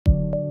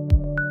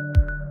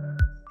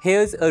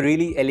Here's a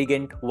really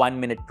elegant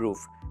 1-minute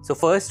proof. So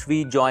first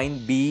we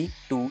join B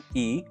to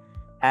E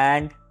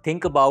and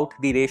think about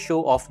the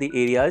ratio of the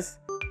areas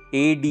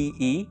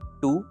ADE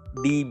to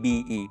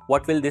DBE.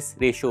 What will this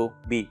ratio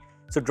be?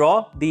 So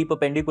draw the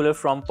perpendicular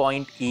from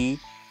point E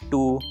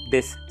to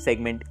this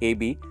segment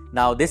AB.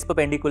 Now this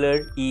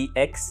perpendicular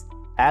EX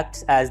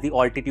acts as the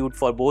altitude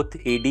for both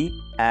AD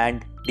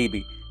and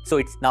DB. So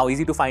it's now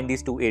easy to find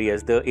these two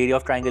areas. The area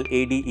of triangle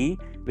ADE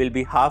will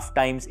be half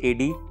times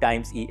AD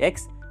times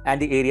EX, and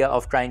the area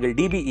of triangle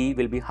DBE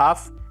will be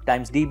half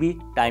times DB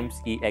times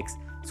EX.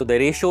 So the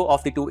ratio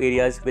of the two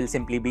areas will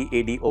simply be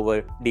AD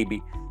over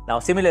DB. Now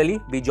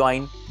similarly, we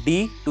join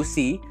D to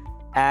C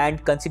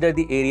and consider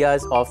the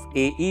areas of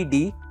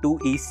AED to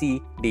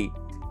ECD.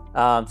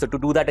 So to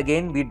do that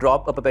again, we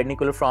drop a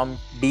perpendicular from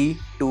D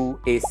to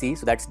AC,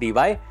 so that's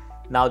dy.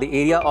 Now the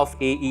area of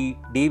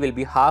AED will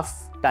be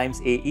half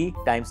times AE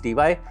times dy.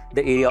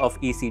 The area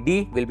of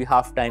ECD will be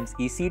half times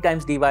EC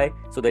times dy.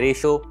 So the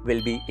ratio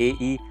will be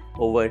AE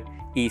over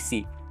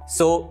EC.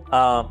 So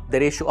the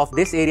ratio of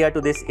this area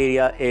to this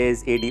area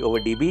is AD over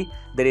DB.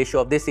 The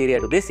ratio of this area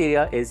to this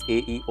area is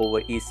AE over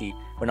EC.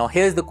 But now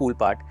here's the cool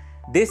part.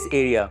 This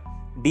area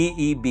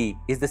DEB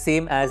is the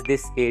same as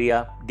this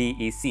area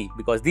DEC,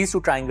 because these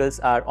two triangles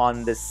are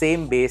on the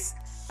same base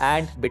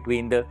and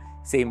between the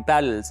same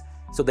parallels.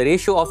 So the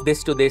ratio of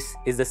this to this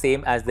is the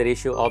same as the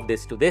ratio of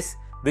this to this,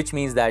 which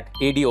means that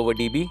AD over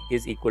DB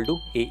is equal to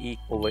AE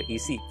over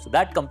EC. So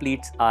that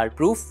completes our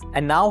proof.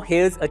 And now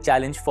here's a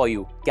challenge for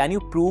you. Can you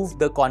prove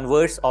the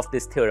converse of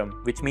this theorem?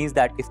 Which means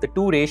that if the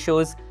two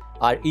ratios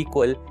are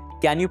equal,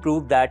 can you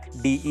prove that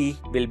DE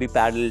will be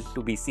parallel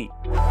to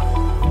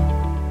BC?